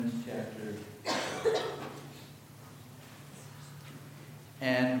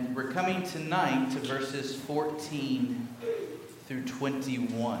We're coming tonight to verses 14 through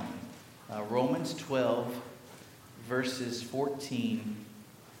 21. Romans 12, verses 14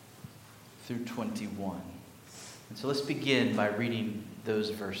 through 21. And so let's begin by reading those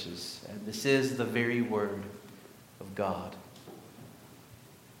verses. And this is the very word of God.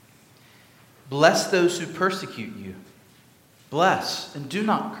 Bless those who persecute you. Bless and do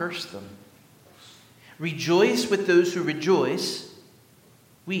not curse them. Rejoice with those who rejoice.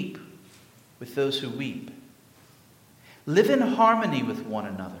 Weep with those who weep. Live in harmony with one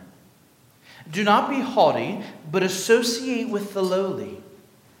another. Do not be haughty, but associate with the lowly.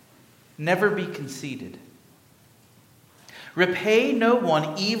 Never be conceited. Repay no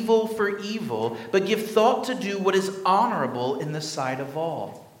one evil for evil, but give thought to do what is honorable in the sight of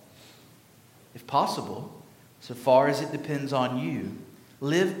all. If possible, so far as it depends on you,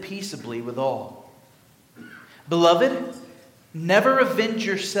 live peaceably with all. Beloved, never avenge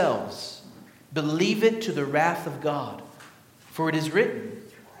yourselves, but leave it to the wrath of God. For it is written,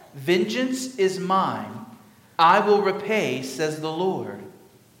 vengeance is mine, I will repay, says the Lord.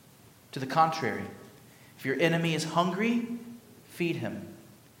 To the contrary, if your enemy is hungry, feed him.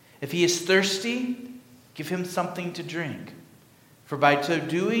 If he is thirsty, give him something to drink. For by so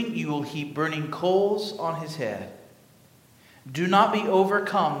doing, you will heap burning coals on his head. Do not be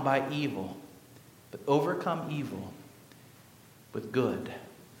overcome by evil, but overcome evil with good.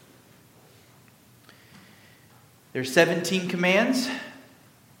 There are 17 commands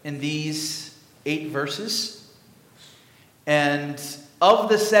in these 8 verses. And of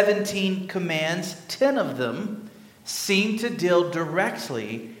the 17 commands, 10 of them seem to deal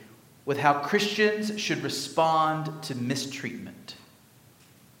directly with how Christians should respond to mistreatment.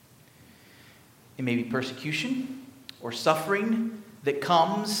 It may be persecution or suffering that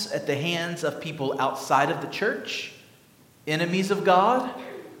comes at the hands of people outside of the church, enemies of God,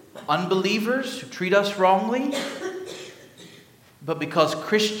 unbelievers who treat us wrongly. But because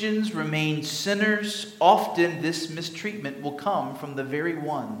Christians remain sinners, often this mistreatment will come from the very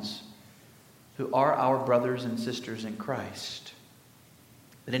ones who are our brothers and sisters in Christ.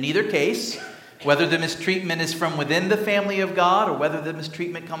 But in either case, whether the mistreatment is from within the family of God or whether the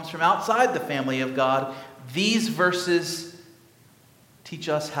mistreatment comes from outside the family of God, these verses teach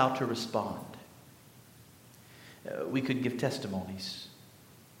us how to respond. We could give testimonies,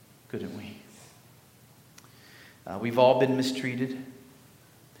 couldn't we? We've all been mistreated.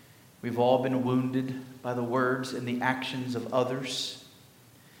 We've all been wounded by the words and the actions of others.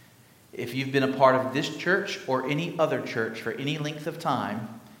 If you've been a part of this church or any other church for any length of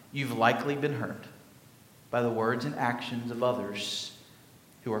time, you've likely been hurt by the words and actions of others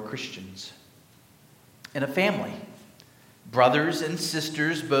who are Christians. In a family, brothers and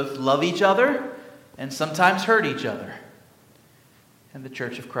sisters both love each other and sometimes hurt each other. And the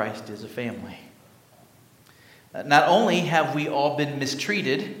Church of Christ is a family. Not only have we all been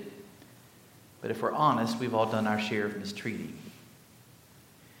mistreated, but if we're honest, we've all done our share of mistreating.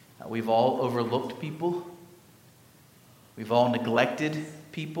 We've all overlooked people. We've all neglected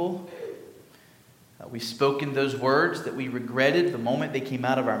people. We've spoken those words that we regretted the moment they came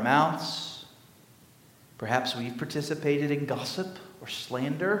out of our mouths. Perhaps we've participated in gossip or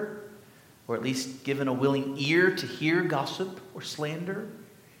slander, or at least given a willing ear to hear gossip or slander.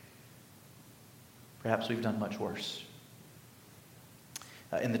 Perhaps we've done much worse.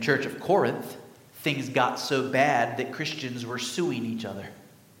 In the church of Corinth, things got so bad that Christians were suing each other.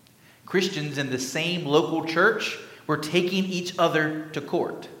 Christians in the same local church were taking each other to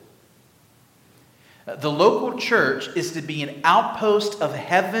court. The local church is to be an outpost of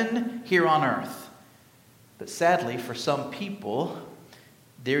heaven here on earth. But sadly, for some people,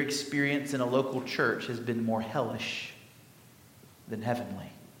 their experience in a local church has been more hellish than heavenly.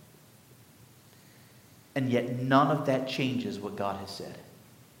 And yet none of that changes what God has said.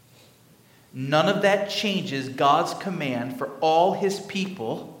 None of that changes God's command for all his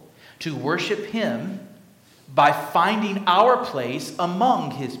people to worship him by finding our place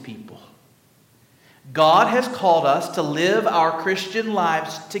among his people. God has called us to live our Christian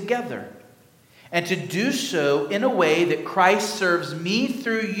lives together and to do so in a way that Christ serves me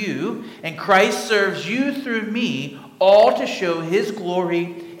through you and Christ serves you through me, all to show his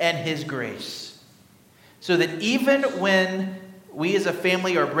glory and his grace. So that even when we as a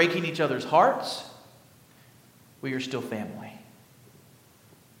family are breaking each other's hearts, we are still family.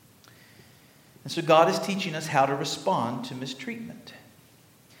 And so God is teaching us how to respond to mistreatment.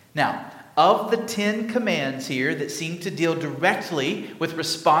 Now, of the 10 commands here that seem to deal directly with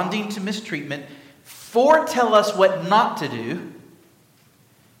responding to mistreatment, 4 tell us what not to do,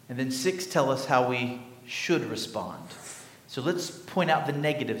 and then 6 tell us how we should respond. So let's point out the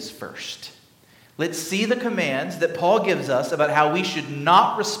negatives first. Let's see the commands that Paul gives us about how we should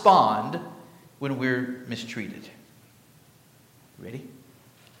not respond when we're mistreated. Ready?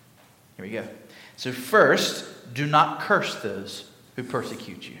 Here we go. So first, do not curse those who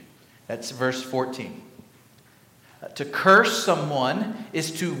persecute you. That's verse 14. To curse someone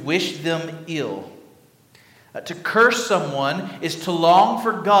is to wish them ill. To curse someone is to long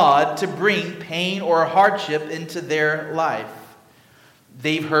for God to bring pain or hardship into their life.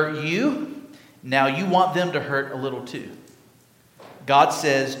 They've hurt you, now you want them to hurt a little too. God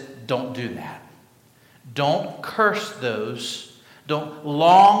says, don't do that. Don't curse those. Don't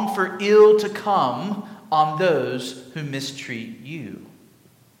long for ill to come on those who mistreat you.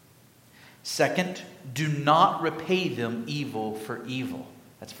 Second, do not repay them evil for evil.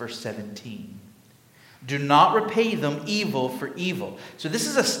 That's verse 17. Do not repay them evil for evil. So this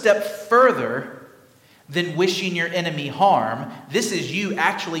is a step further than wishing your enemy harm. This is you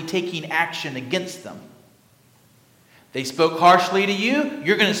actually taking action against them. They spoke harshly to you,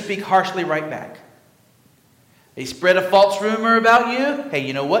 you're going to speak harshly right back. They spread a false rumor about you. Hey,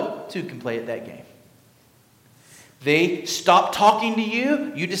 you know what? Two can play at that game. They stop talking to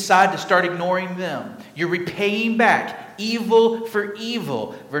you. You decide to start ignoring them. You're repaying back evil for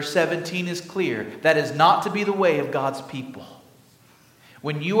evil. Verse 17 is clear. That is not to be the way of God's people.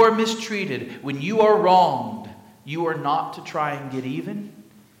 When you are mistreated, when you are wronged, you are not to try and get even.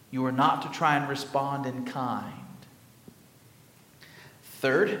 You are not to try and respond in kind.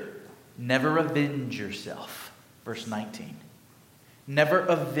 Third, never avenge yourself. Verse 19. Never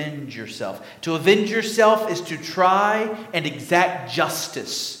avenge yourself. To avenge yourself is to try and exact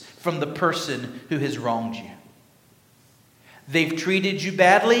justice from the person who has wronged you. They've treated you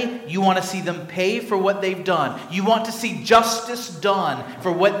badly. You want to see them pay for what they've done. You want to see justice done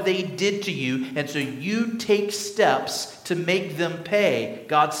for what they did to you. And so you take steps to make them pay.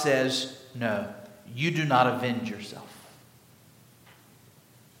 God says, no, you do not avenge yourself.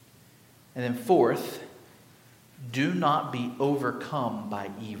 And then fourth, do not be overcome by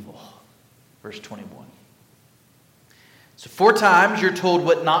evil. Verse 21. So 4 times you're told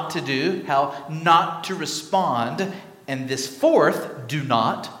what not to do, how not to respond. And this fourth, do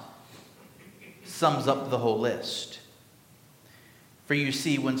not, sums up the whole list. For you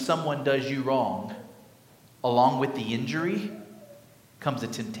see, when someone does you wrong, along with the injury comes a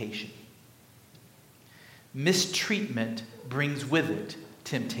temptation. Mistreatment brings with it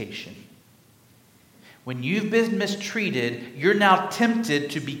temptation. When you've been mistreated, you're now tempted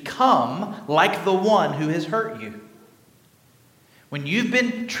to become like the one who has hurt you. When you've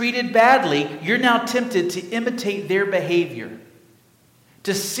been treated badly, you're now tempted to imitate their behavior,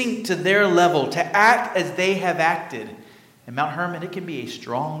 to sink to their level, to act as they have acted. And Mount Hermon, it can be a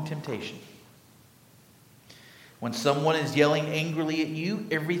strong temptation. When someone is yelling angrily at you,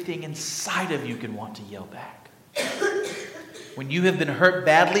 everything inside of you can want to yell back. When you have been hurt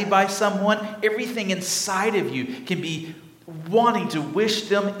badly by someone, everything inside of you can be wanting to wish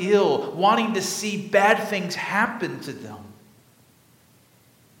them ill, wanting to see bad things happen to them.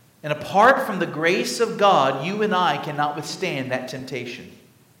 And apart from the grace of God, you and I cannot withstand that temptation.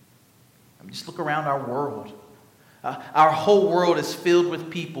 I mean, just look around our world. Our whole world is filled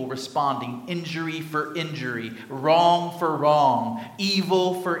with people responding injury for injury, wrong for wrong,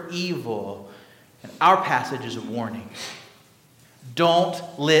 evil for evil. And our passage is a warning. Don't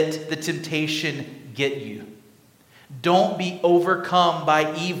let the temptation get you. Don't be overcome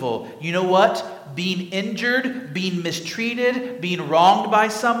by evil. You know what? Being injured, being mistreated, being wronged by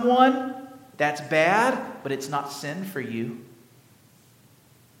someone, that's bad, but it's not sin for you.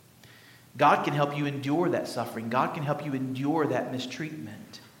 God can help you endure that suffering. God can help you endure that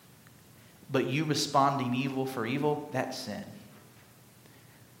mistreatment. But you responding evil for evil, that's sin.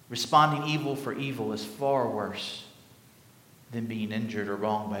 Responding evil for evil is far worse than being injured or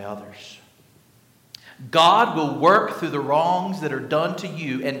wronged by others. God will work through the wrongs that are done to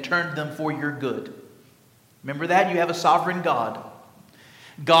you and turn them for your good. Remember that? You have a sovereign God.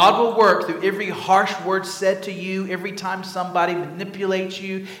 God will work through every harsh word said to you, every time somebody manipulates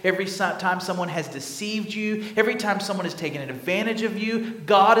you, every time someone has deceived you, every time someone has taken advantage of you.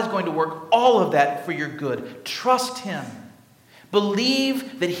 God is going to work all of that for your good. Trust Him.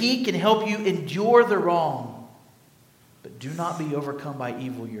 Believe that He can help you endure the wrong. But do not be overcome by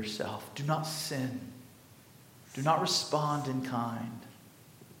evil yourself. Do not sin. Do not respond in kind.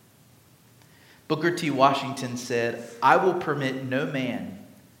 Booker T. Washington said, "I will permit no man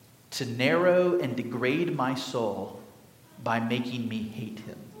to narrow and degrade my soul by making me hate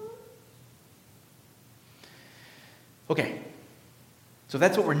him." Okay, so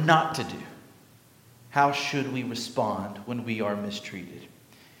that's what we're not to do. How should we respond when we are mistreated?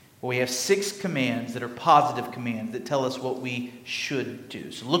 Well, we have 6 commands that are positive commands that tell us what we should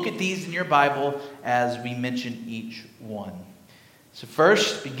do. So look at these in your Bible as we mention each one. So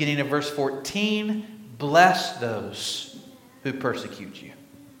first, beginning of verse 14, bless those who persecute you.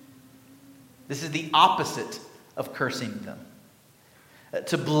 This is the opposite of cursing them.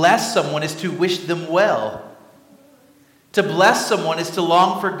 To bless someone is to wish them well. To bless someone is to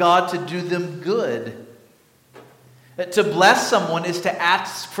long for God to do them good. To bless someone is to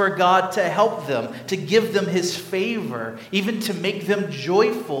ask for God to help them, to give them His favor, even to make them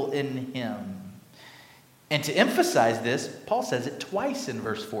joyful in Him. And to emphasize this, Paul says it twice in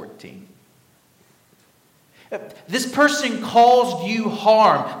verse 14. This person caused you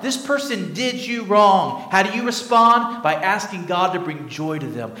harm. This person did you wrong. How do you respond? By asking God to bring joy to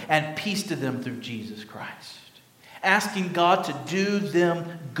them and peace to them through Jesus Christ. Asking God to do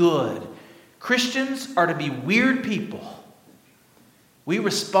them good. Christians are to be weird people. We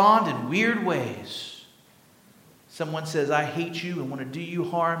respond in weird ways. Someone says, I hate you and want to do you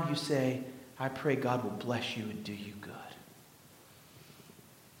harm. You say, I pray God will bless you and do you good.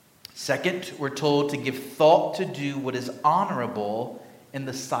 Second, we're told to give thought to do what is honorable in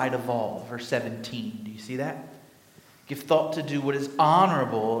the sight of all. Verse 17, do you see that? Give thought to do what is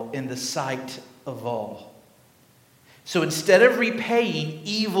honorable in the sight of all. So instead of repaying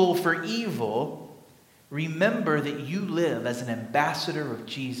evil for evil, remember that you live as an ambassador of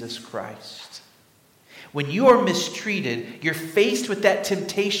Jesus Christ. When you are mistreated, you're faced with that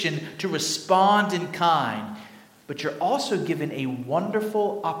temptation to respond in kind, but you're also given a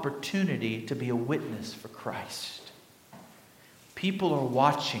wonderful opportunity to be a witness for Christ. People are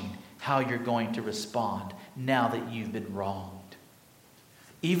watching how you're going to respond now that you've been wronged.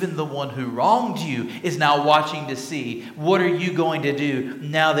 Even the one who wronged you is now watching to see, what are you going to do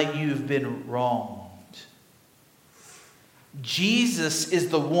now that you've been wronged? Jesus is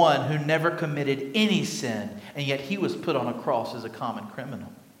the one who never committed any sin, and yet He was put on a cross as a common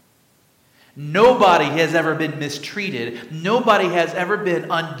criminal. Nobody has ever been mistreated. Nobody has ever been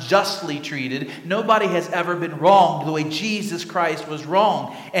unjustly treated. Nobody has ever been wronged the way Jesus Christ was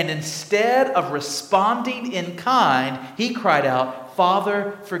wronged. And instead of responding in kind, He cried out,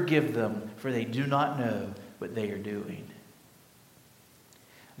 Father, forgive them, for they do not know what they are doing.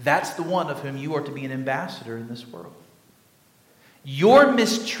 That's the one of whom you are to be an ambassador in this world. Your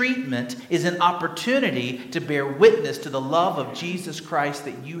mistreatment is an opportunity to bear witness to the love of Jesus Christ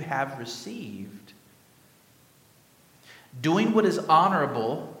that you have received. Doing what is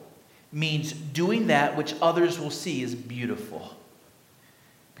honorable means doing that which others will see as beautiful.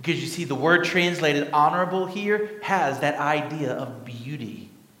 Because you see, the word translated honorable here has that idea of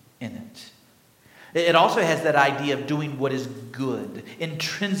beauty in it. It also has that idea of doing what is good,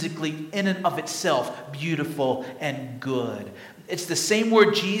 intrinsically in and of itself, beautiful and good. It's the same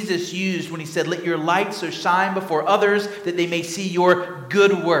word Jesus used when He said, let your light so shine before others that they may see your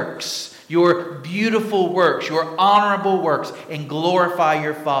good works, your beautiful works, your honorable works, and glorify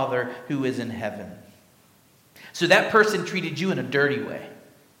your Father who is in heaven. So that person treated you in a dirty way.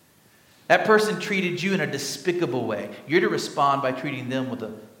 That person treated you in a despicable way. You're to respond by treating them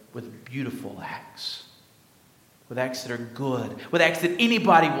with beautiful acts. With acts that are good. With acts that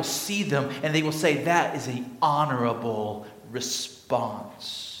anybody will see them and they will say, that is an honorable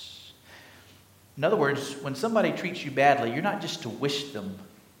response. In other words, when somebody treats you badly, you're not just to wish them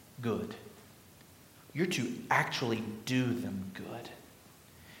good. You're to actually do them good.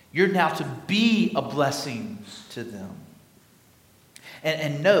 You're now to be a blessing to them.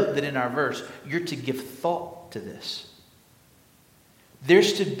 And note that in our verse, you're to give thought to this.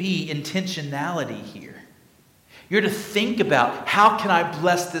 There's to be intentionality here. You're to think about, how can I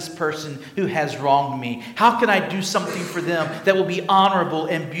bless this person who has wronged me? How can I do something for them that will be honorable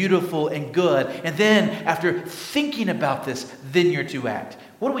and beautiful and good? And then, after thinking about this, then you're to act.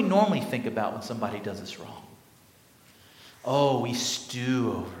 What do we normally think about when somebody does us wrong? Oh, we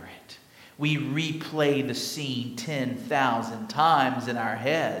stew over it. We replay the scene 10,000 times in our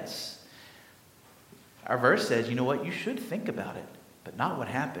heads. Our verse says, you know what? You should think about it, but not what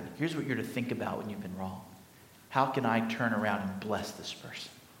happened. Here's what you're to think about when you've been wrong. How can I turn around and bless this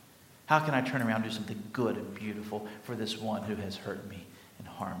person? How can I turn around and do something good and beautiful for this one who has hurt me and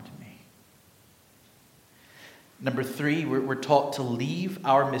harmed me? Number 3, we're taught to leave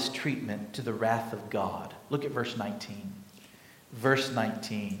our mistreatment to the wrath of God. Look at verse 19. Verse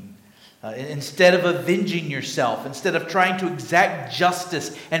 19. Instead of avenging yourself, instead of trying to exact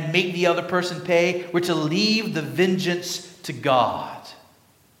justice and make the other person pay, we're to leave the vengeance to God.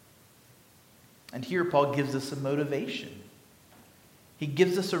 And here Paul gives us a motivation. He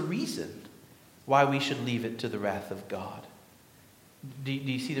gives us a reason. why we should leave it to the wrath of God. Do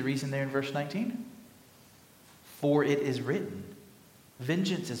you see the reason there in verse 19? For it is written,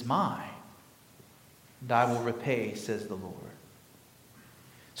 vengeance is mine, and I will repay, says the Lord.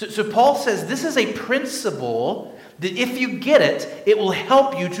 So Paul says this is a principle that if you get it, it will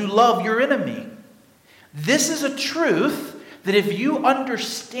help you to love your enemy. This is a truth that if you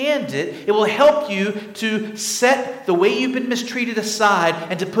understand it, it will help you to set the way you've been mistreated aside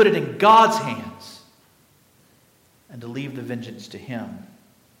and to put it in God's hands and to leave the vengeance to Him.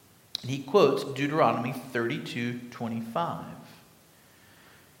 And he quotes Deuteronomy 32:25.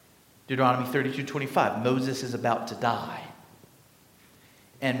 Deuteronomy 32:25. Moses is about to die.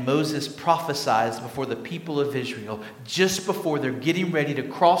 And Moses prophesies before the people of Israel just before they're getting ready to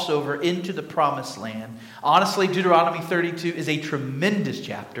cross over into the promised land. Honestly, Deuteronomy 32 is a tremendous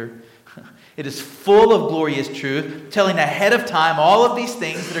chapter. It is full of glorious truth, telling ahead of time all of these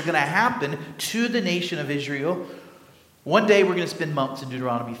things that are going to happen to the nation of Israel. One day we're going to spend months in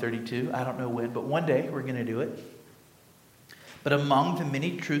Deuteronomy 32. I don't know when, but one day we're going to do it. But among the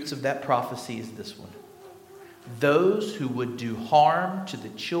many truths of that prophecy is this one. Those who would do harm to the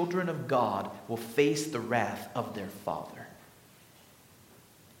children of God will face the wrath of their Father.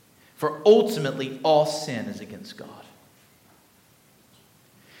 For ultimately, all sin is against God.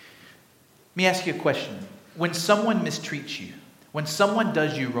 Let me ask you a question. When someone mistreats you, when someone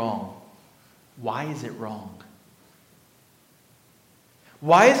does you wrong, why is it wrong?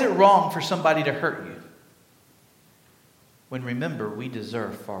 Why is it wrong for somebody to hurt you? When remember, we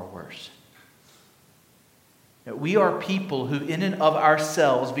deserve far worse. We are people who in and of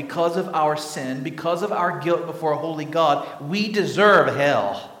ourselves, because of our sin, because of our guilt before a holy God, we deserve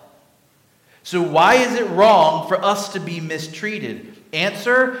hell. So why is it wrong for us to be mistreated?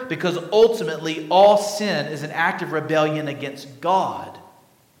 Answer, because ultimately all sin is an act of rebellion against God.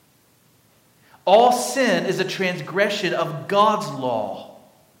 All sin is a transgression of God's law.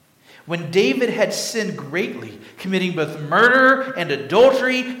 When David had sinned greatly, committing both murder and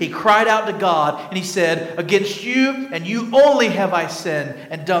adultery, he cried out to God and he said, against you and you only have I sinned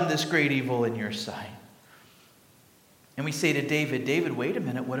and done this great evil in your sight. And we say to David, David, wait a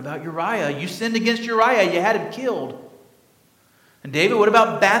minute, what about Uriah? You sinned against Uriah, you had him killed. And David, what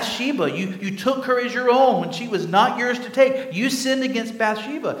about Bathsheba? You took her as your own when she was not yours to take. You sinned against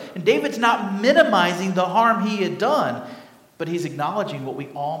Bathsheba. And David's not minimizing the harm he had done, but he's acknowledging what we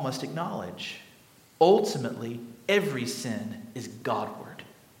all must acknowledge. Ultimately, every sin is Godward.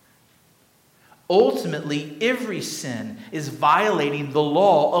 Ultimately, every sin is violating the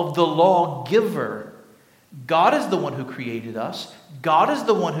law of the lawgiver. God is the one who created us. God is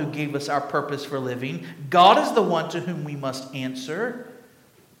the one who gave us our purpose for living. God is the one to whom we must answer.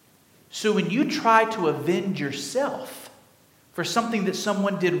 So when you try to avenge yourself for something that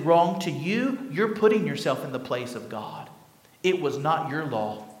someone did wrong to you, you're putting yourself in the place of God. It was not your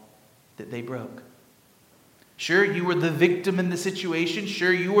law that they broke. Sure, you were the victim in the situation.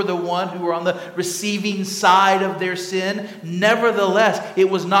 Sure, you were the one who were on the receiving side of their sin. Nevertheless, it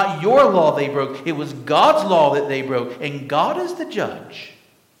was not your law they broke. It was God's law that they broke. And God is the judge.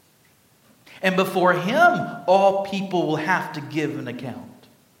 And before Him, all people will have to give an account.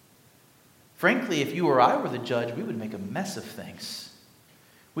 Frankly, if you or I were the judge, we would make a mess of things.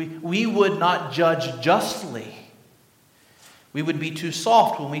 We would not judge justly. We would be too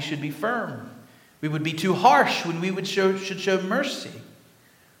soft when we should be firm. We would be too harsh when we should show mercy.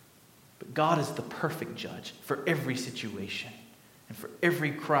 But God is the perfect judge for every situation and for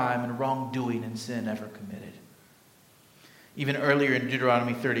every crime and wrongdoing and sin ever committed. Even earlier in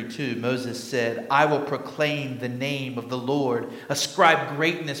Deuteronomy 32, Moses said, I will proclaim the name of the Lord, ascribe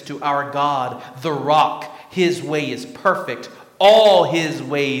greatness to our God, the rock. His way is perfect. All His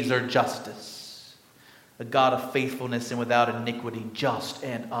ways are justice. A God of faithfulness and without iniquity, just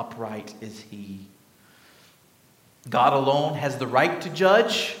and upright is He. God alone has the right to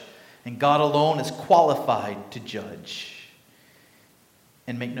judge, and God alone is qualified to judge.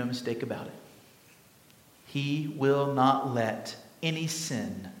 And make no mistake about it, He will not let any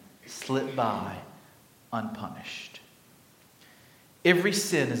sin slip by unpunished. Every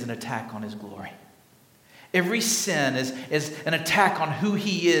sin is an attack on His glory. Every sin is an attack on who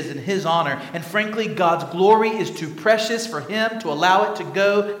He is and His honor. And frankly, God's glory is too precious for Him to allow it to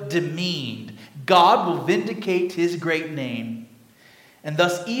go demeaned. God will vindicate His great name. And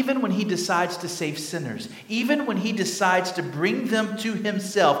thus, even when He decides to save sinners, even when He decides to bring them to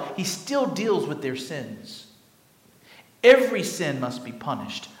Himself, He still deals with their sins. Every sin must be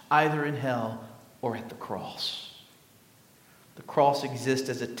punished, either in hell or at the cross. The cross exists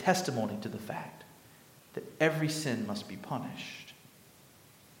as a testimony to the fact that every sin must be punished.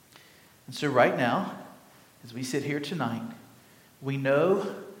 And so right now, as we sit here tonight, we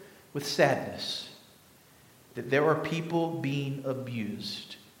know with sadness that there are people being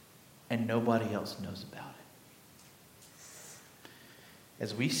abused and nobody else knows about it.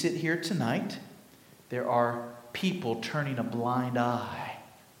 As we sit here tonight, there are people turning a blind eye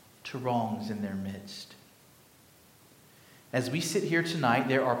to wrongs in their midst. As we sit here tonight,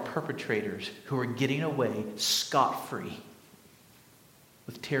 there are perpetrators who are getting away scot-free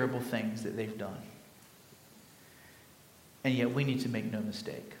with terrible things that they've done. And yet we need to make no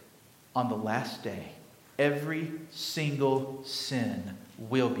mistake. On the last day, every single sin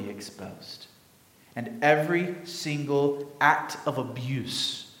will be exposed. And every single act of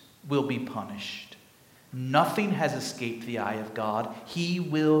abuse will be punished. Nothing has escaped the eye of God. He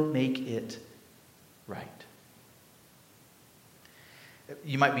will make it right.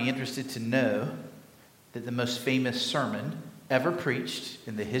 You might be interested to know that the most famous sermon ever preached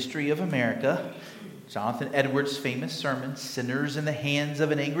in the history of America, Jonathan Edwards' famous sermon, Sinners in the Hands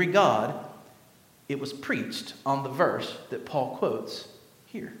of an Angry God, it was preached on the verse that Paul quotes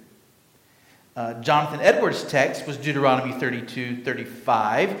here. Jonathan Edwards' text was Deuteronomy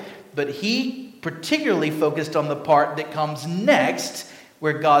 32:35, but he particularly focused on the part that comes next,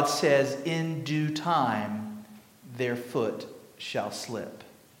 where God says, "In due time their foot shall slip."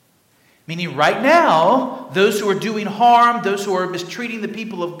 Meaning right now, those who are doing harm, those who are mistreating the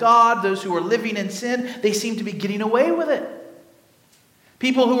people of God, those who are living in sin, they seem to be getting away with it.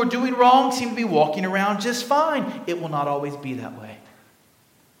 People who are doing wrong seem to be walking around just fine. It will not always be that way.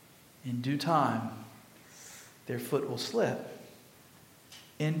 In due time, their foot will slip.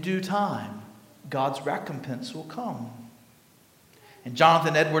 In due time, God's recompense will come. And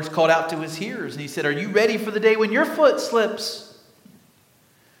Jonathan Edwards called out to his hearers and he said, "Are you ready for the day when your foot slips?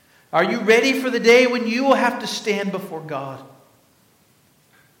 Are you ready for the day when you will have to stand before God?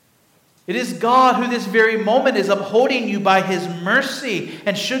 It is God who this very moment is upholding you by His mercy.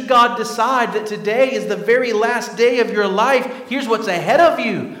 And should God decide that today is the very last day of your life, here's what's ahead of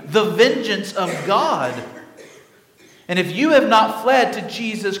you: the vengeance of God. And if you have not fled to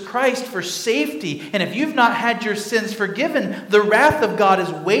Jesus Christ for safety, and if you've not had your sins forgiven, the wrath of God is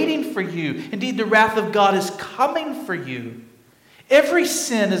waiting for you. Indeed, the wrath of God is coming for you. Every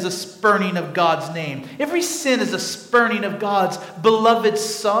sin is a spurning of God's name. Every sin is a spurning of God's beloved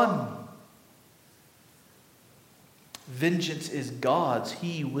Son. Vengeance is God's.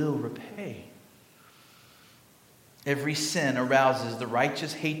 He will repay. Every sin arouses the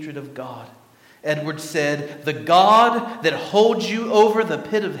righteous hatred of God. Edwards said, "The God that holds you over the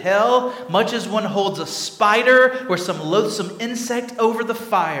pit of hell, much as one holds a spider or some loathsome insect over the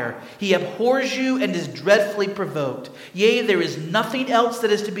fire, He abhors you and is dreadfully provoked. Yea, there is nothing else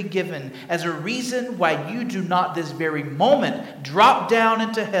that is to be given as a reason why you do not this very moment drop down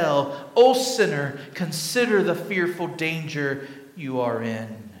into hell. O sinner, consider the fearful danger you are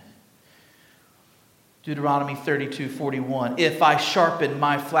in." Deuteronomy 32:41, "If I sharpen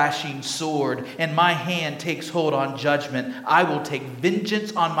my flashing sword and my hand takes hold on judgment, I will take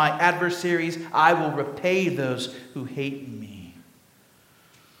vengeance on my adversaries. I will repay those who hate me."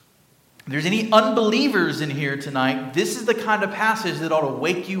 If there's any unbelievers in here tonight, this is the kind of passage that ought to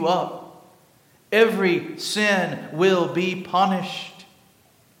wake you up. Every sin will be punished.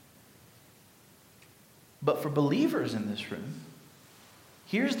 But for believers in this room,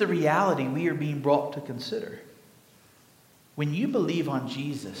 here's the reality we are being brought to consider. When you believe on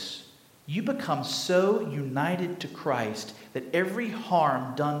Jesus, you become so united to Christ that every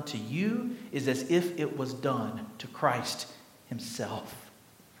harm done to you is as if it was done to Christ Himself.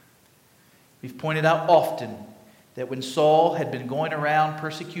 We've pointed out often that when Saul had been going around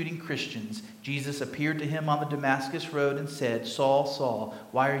persecuting Christians, Jesus appeared to him on the Damascus road and said, "Saul, Saul,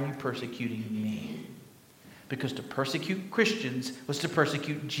 why are you persecuting me?" Because to persecute Christians was to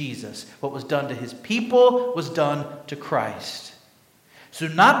persecute Jesus. What was done to His people was done to Christ. So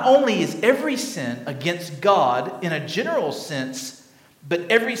not only is every sin against God in a general sense, but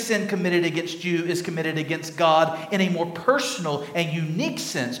every sin committed against you is committed against God in a more personal and unique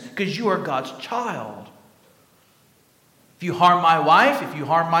sense, because you are God's child. If you harm my wife, if you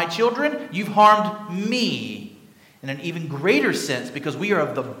harm my children, you've harmed me in an even greater sense, because we are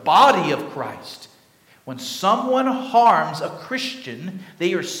of the body of Christ. When someone harms a Christian,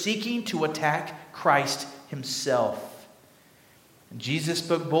 they are seeking to attack Christ Himself. And Jesus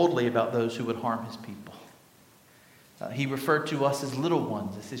spoke boldly about those who would harm His people. He referred to us as little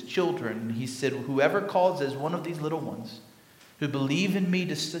ones, as His children. He said, "Whoever causes one of these little ones who believe in me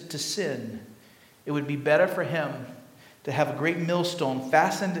to sin, it would be better for him to have a great millstone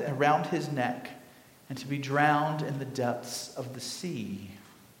fastened around his neck and to be drowned in the depths of the sea."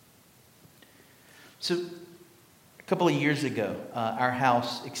 So a couple of years ago, our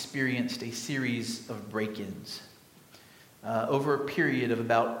house experienced a series of break-ins. Over a period of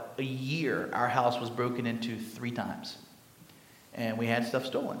about a year, our house was broken into 3 times. And we had stuff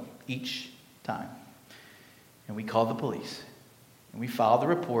stolen each time. And we called the police. And we filed the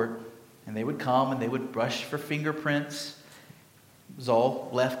report. And they would come and they would brush for fingerprints. It was all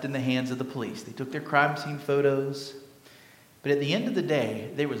left in the hands of the police. They took their crime scene photos. But at the end of the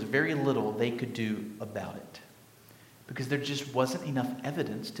day, there was very little they could do about it. Because there just wasn't enough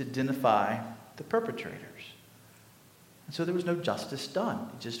evidence to identify the perpetrators. And so there was no justice done.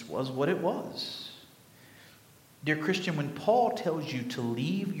 It just was what it was. Dear Christian, when Paul tells you to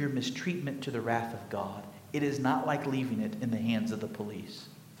leave your mistreatment to the wrath of God, it is not like leaving it in the hands of the police.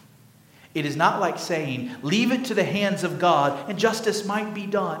 It is not like saying, leave it to the hands of God and justice might be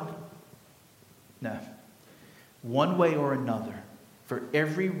done. No. One way or another, for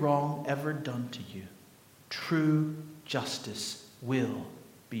every wrong ever done to you, true justice will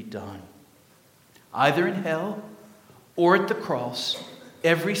be done. Either in hell or at the cross,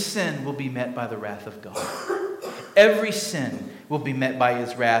 every sin will be met by the wrath of God. Every sin will be met by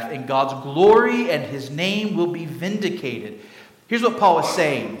his wrath, and God's glory and his name will be vindicated. Here's what Paul is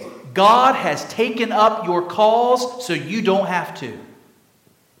saying. God has taken up your cause so you don't have to.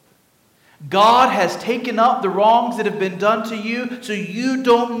 God has taken up the wrongs that have been done to you so you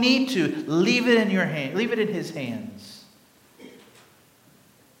don't need to. Leave it in your hand. Leave it in his hands.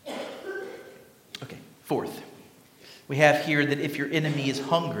 Okay, 4th. We have here that if your enemy is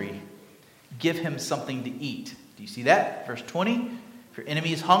hungry, give him something to eat. Do you see that? Verse 20. If your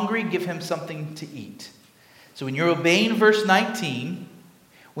enemy is hungry, give him something to eat. So when you're obeying verse 19,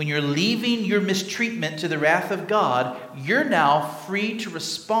 when you're leaving your mistreatment to the wrath of God, you're now free to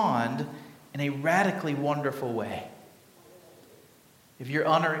respond in a radically wonderful way. If your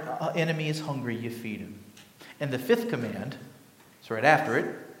enemy is hungry, you feed him. And the 5th command, it's right after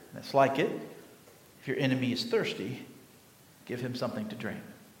it, that's like it. If your enemy is thirsty, give him something to drink.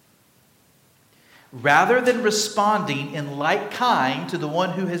 Rather than responding in like kind to the one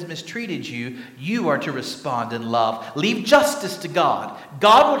who has mistreated you, you are to respond in love. Leave justice to God.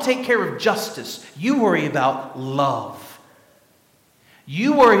 God will take care of justice. You worry about love.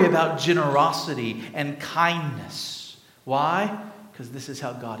 You worry about generosity and kindness. Why? Because this is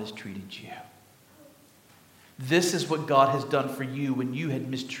how God has treated you. This is what God has done for you when you had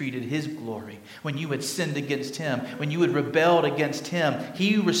mistreated his glory, when you had sinned against him, when you had rebelled against him.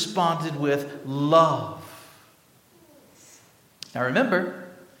 He responded with love. Now remember,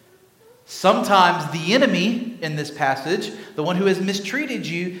 sometimes the enemy in this passage, the one who has mistreated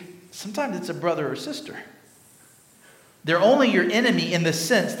you, sometimes it's a brother or sister. They're only your enemy in the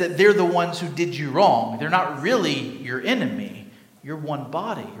sense that they're the ones who did you wrong. They're not really your enemy. You're one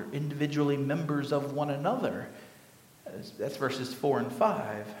body. You're individually members of one another. That's verses 4 and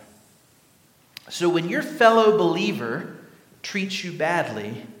 5. So when your fellow believer treats you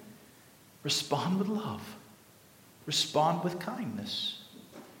badly, respond with love. Respond with kindness.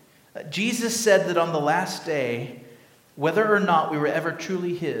 Jesus said that on the last day, whether or not we were ever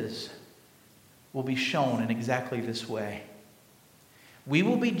truly his, will be shown in exactly this way. We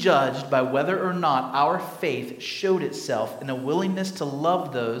will be judged by whether or not our faith showed itself in a willingness to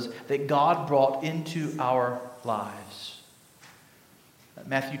love those that God brought into our lives.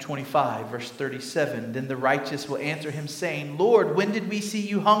 Matthew 25, verse 37, then the righteous will answer him, saying, Lord, when did we see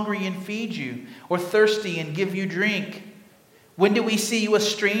you hungry and feed you, or thirsty and give you drink? When did we see you a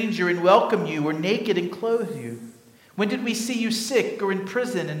stranger and welcome you, or naked and clothe you? When did we see you sick or in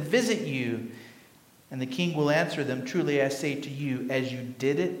prison and visit you? And the king will answer them, truly I say to you, as you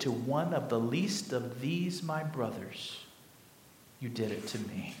did it to one of the least of these my brothers, you did it to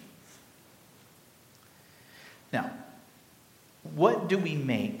me. Now, what do we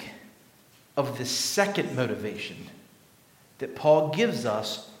make of the second motivation that Paul gives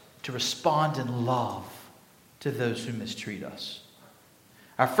us to respond in love to those who mistreat us?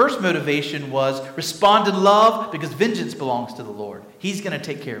 Our first motivation was respond in love because vengeance belongs to the Lord. He's going to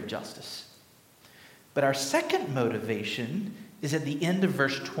take care of justice. But our second motivation is at the end of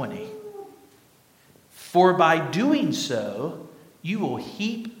verse 20. For by doing so, you will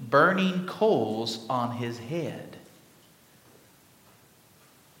heap burning coals on his head.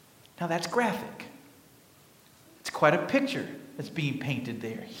 Now that's graphic. It's quite a picture that's being painted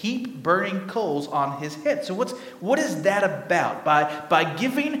there. Heap burning coals on his head. So what is that about? By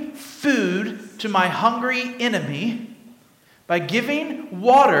giving food to my hungry enemy, by giving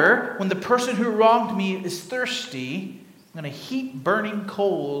water when the person who wronged me is thirsty, I'm going to heap burning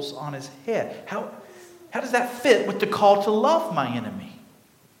coals on his head. How does that fit with the call to love my enemy?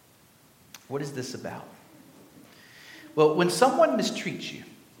 What is this about? Well, when someone mistreats you,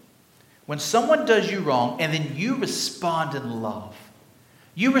 when someone does you wrong, and then you respond in love,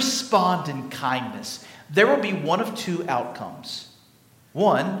 you respond in kindness, there will be one of two outcomes.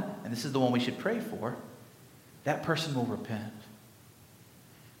 One, and this is the one we should pray for, that person will repent.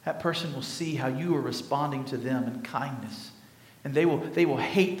 That person will see how you are responding to them in kindness. And they will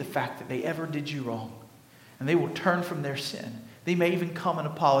hate the fact that they ever did you wrong. And they will turn from their sin. They may even come and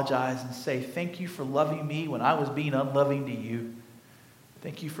apologize and say, thank you for loving me when I was being unloving to you.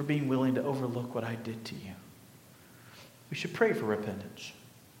 Thank you for being willing to overlook what I did to you. We should pray for repentance.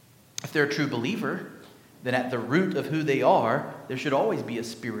 If they're a true believer, then at the root of who they are, there should always be a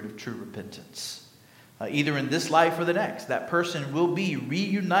spirit of true repentance. Either in this life or the next, that person will be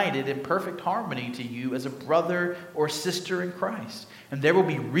reunited in perfect harmony to you as a brother or sister in Christ. And there will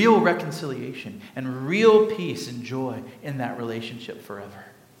be real reconciliation and real peace and joy in that relationship forever.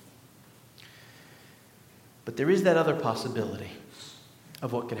 But there is that other possibility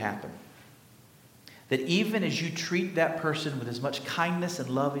of what could happen. That even as you treat that person with as much kindness and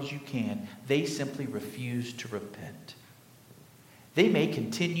love as you can, they simply refuse to repent. They may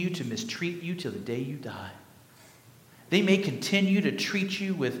continue to mistreat you till the day you die. They may continue to treat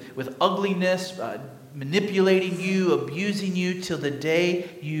you with ugliness, manipulating you, abusing you till the day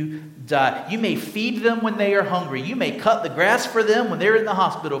you die. You may feed them when they are hungry. You may cut the grass for them when they're in the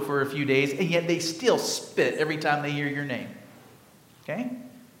hospital for a few days, and yet they still spit every time they hear your name. Okay?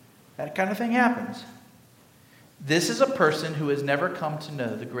 That kind of thing happens. This is a person who has never come to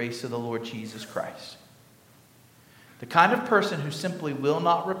know the grace of the Lord Jesus Christ. The kind of person who simply will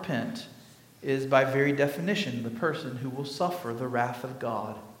not repent is, by very definition, the person who will suffer the wrath of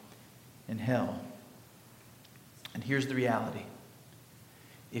God in hell. And here's the reality.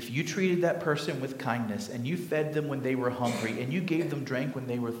 If you treated that person with kindness and you fed them when they were hungry and you gave them drink when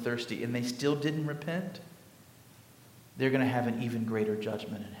they were thirsty and they still didn't repent, they're going to have an even greater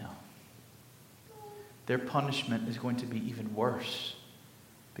judgment in hell. Their punishment is going to be even worse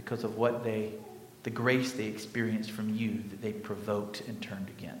because of the grace they experienced from you that they provoked and turned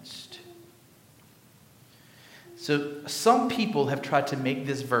against. So some people have tried to make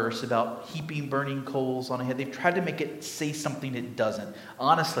this verse about heaping burning coals on a head. They've tried to make it say something it doesn't.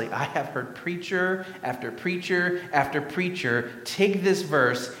 Honestly, I have heard preacher after preacher after preacher take this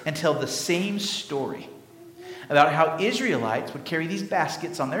verse and tell the same story about how Israelites would carry these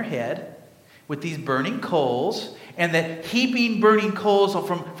baskets on their head with these burning coals, and that heaping burning coals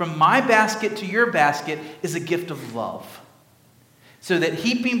from my basket to your basket is a gift of love. So that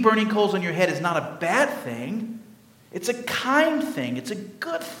heaping burning coals on your head is not a bad thing. It's a kind thing. It's a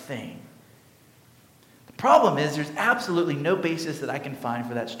good thing. The problem is there's absolutely no basis that I can find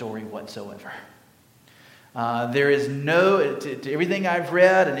for that story whatsoever. There is no, to everything I've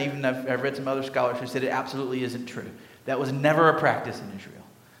read, and even I've read some other scholars who said it absolutely isn't true. That was never a practice in Israel.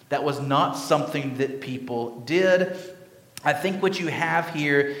 That was not something that people did. I think what you have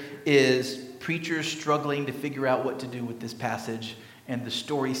here is preachers struggling to figure out what to do with this passage, and the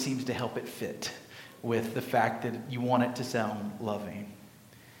story seems to help it fit with the fact that you want it to sound loving.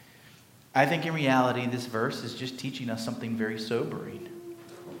 I think in reality, this verse is just teaching us something very sobering.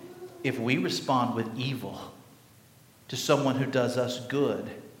 If we respond with evil to someone who does us good,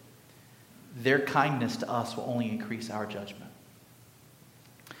 their kindness to us will only increase our judgment.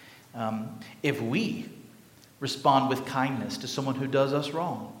 If we respond with kindness to someone who does us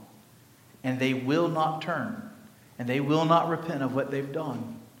wrong, and they will not turn, and they will not repent of what they've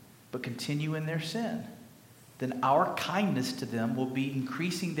done, but continue in their sin, then our kindness to them will be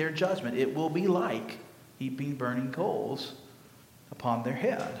increasing their judgment. It will be like heaping burning coals upon their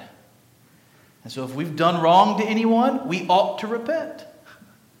head. And so if we've done wrong to anyone, we ought to repent.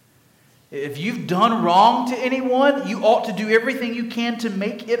 If you've done wrong to anyone, you ought to do everything you can to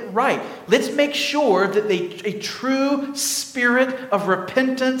make it right. Let's make sure that a true spirit of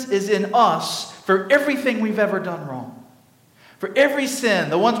repentance is in us for everything we've ever done wrong. For every sin,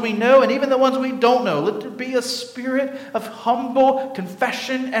 the ones we know and even the ones we don't know, let there be a spirit of humble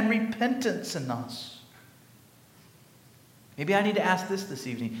confession and repentance in us. Maybe I need to ask this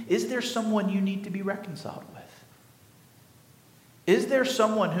evening. Is there someone you need to be reconciled with? Is there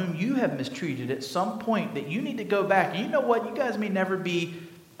someone whom you have mistreated at some point that you need to go back? You know what? You guys may never be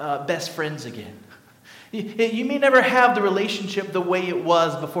best friends again. You may never have the relationship the way it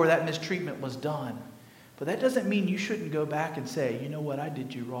was before that mistreatment was done. But that doesn't mean you shouldn't go back and say, you know what? I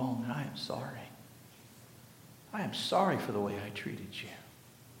did you wrong and I am sorry. I am sorry for the way I treated you.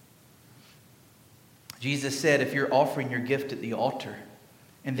 Jesus said, if you're offering your gift at the altar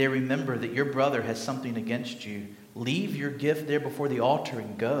and they remember that your brother has something against you, leave your gift there before the altar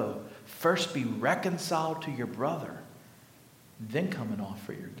and go. First be reconciled to your brother, then come and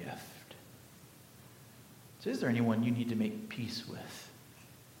offer your gift. So is there anyone you need to make peace with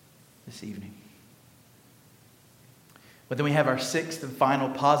this evening? But then we have our sixth and final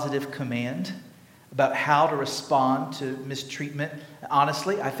positive command about how to respond to mistreatment.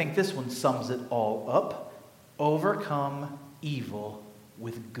 Honestly, I think this one sums it all up. Overcome evil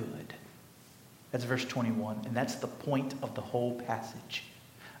with good. That's verse 21, and that's the point of the whole passage.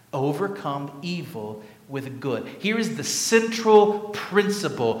 Overcome evil with good. Here is the central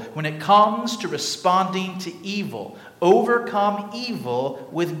principle when it comes to responding to evil. Overcome evil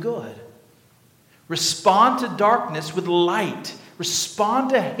with good. Respond to darkness with light.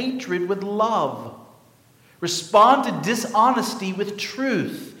 Respond to hatred with love. Respond to dishonesty with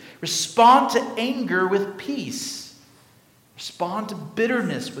truth. Respond to anger with peace. Respond to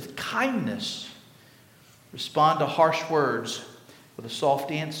bitterness with kindness. Respond to harsh words with a soft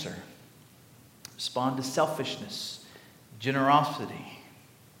answer. Respond to selfishness, generosity.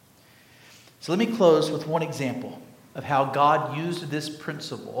 So let me close with one example of how God used this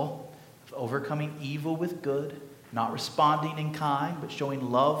principle of overcoming evil with good, not responding in kind, but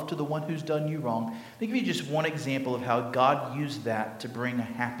showing love to the one who's done you wrong. Let me give you just one example of how God used that to bring a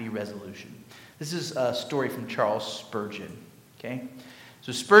happy resolution. This is a story from Charles Spurgeon. Okay?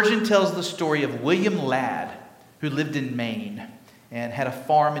 So Spurgeon tells the story of William Ladd, who lived in Maine and had a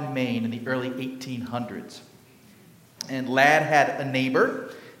farm in Maine in the early 1800s. And Ladd had a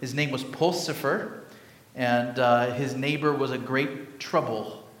neighbor. His name was Pulsifer, and his neighbor was a great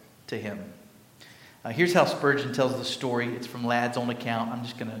trouble to him. Here's how Spurgeon tells the story. It's from Ladd's own account. I'm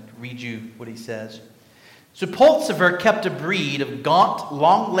just going to read you what he says. So Pulsifer kept a breed of gaunt,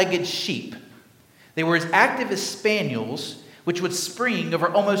 long-legged sheep. They were as active as spaniels, which would spring over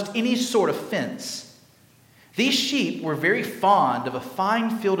almost any sort of fence. These sheep were very fond of a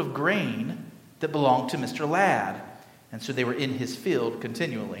fine field of grain that belonged to Mr. Ladd, and so they were in his field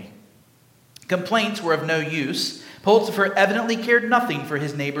continually. Complaints were of no use. Pulsifer evidently cared nothing for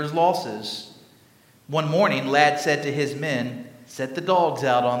his neighbor's losses. One morning, Ladd said to his men, "Set the dogs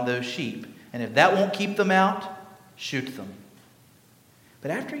out on those sheep, and if that won't keep them out, shoot them."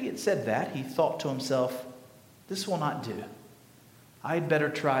 But after he had said that, he thought to himself, "This will not do. I had better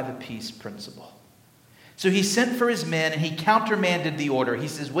try the peace principle." So he sent for his men, and he countermanded the order. He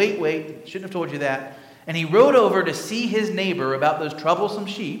says, wait, shouldn't have told you that. And he rode over to see his neighbor about those troublesome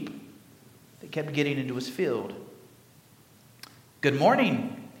sheep that kept getting into his field. "Good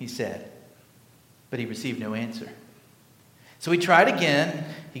morning," he said. But he received no answer. So he tried again.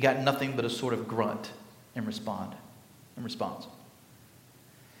 He got nothing but a sort of grunt in response.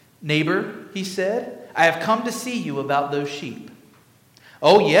 "Neighbor," he said, "I have come to see you about those sheep."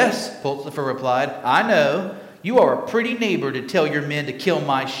 "Oh, yes," Pulsifer replied. "I know. You are a pretty neighbor to tell your men to kill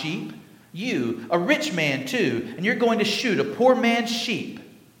my sheep. You, a rich man too, and you're going to shoot a poor man's sheep."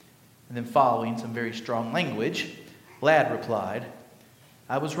 And then following some very strong language, Ladd replied,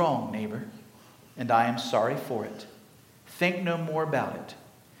 "I was wrong, neighbor, and I am sorry for it. Think no more about it.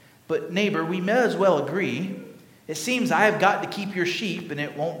 But neighbor, we may as well agree. It seems I have got to keep your sheep, and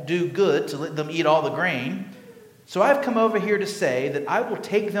it won't do good to let them eat all the grain. So I've come over here to say that I will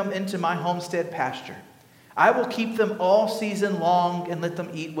take them into my homestead pasture. I will keep them all season long and let them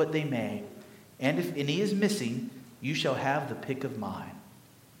eat what they may. And if any is missing, you shall have the pick of mine."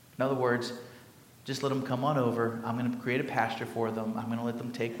 In other words, just let them come on over. I'm going to create a pasture for them. I'm going to let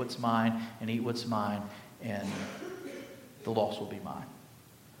them take what's mine and eat what's mine, and the loss will be mine.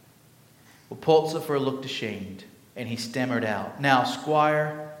 Well, Pulsifer looked ashamed, and he stammered out, "Now,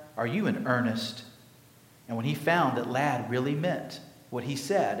 squire, are you in earnest?" And when he found that Ladd really meant what he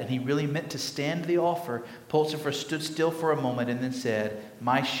said, and he really meant to stand the offer, Pulsifer stood still for a moment and then said,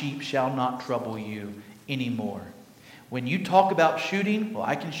 "My sheep shall not trouble you anymore. When you talk about shooting, well,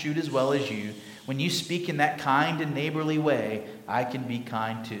 I can shoot as well as you. When you speak in that kind and neighborly way, I can be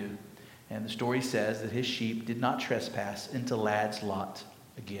kind too." And the story says that his sheep did not trespass into Ladd's lot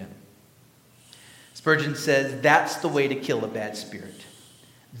again. Spurgeon says that's the way to kill a bad spirit.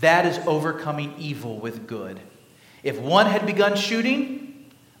 That is overcoming evil with good. If one had begun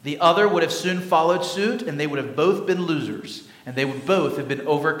shooting, the other would have soon followed suit, and they would have both been losers, and they would both have been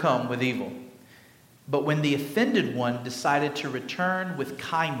overcome with evil. But when the offended one decided to return with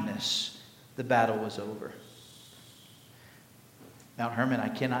kindness, the battle was over. Mount Hermon, I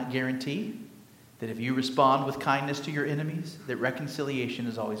cannot guarantee that if you respond with kindness to your enemies, that reconciliation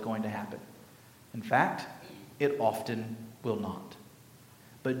is always going to happen. In fact, it often will not.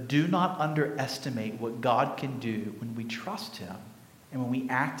 But do not underestimate what God can do when we trust Him and when we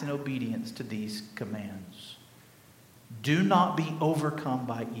act in obedience to these commands. Do not be overcome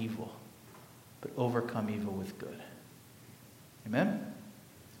by evil, but overcome evil with good. Amen?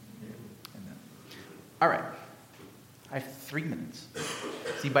 Amen. All right. I have 3 minutes.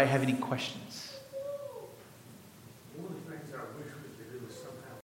 Does anybody have any questions?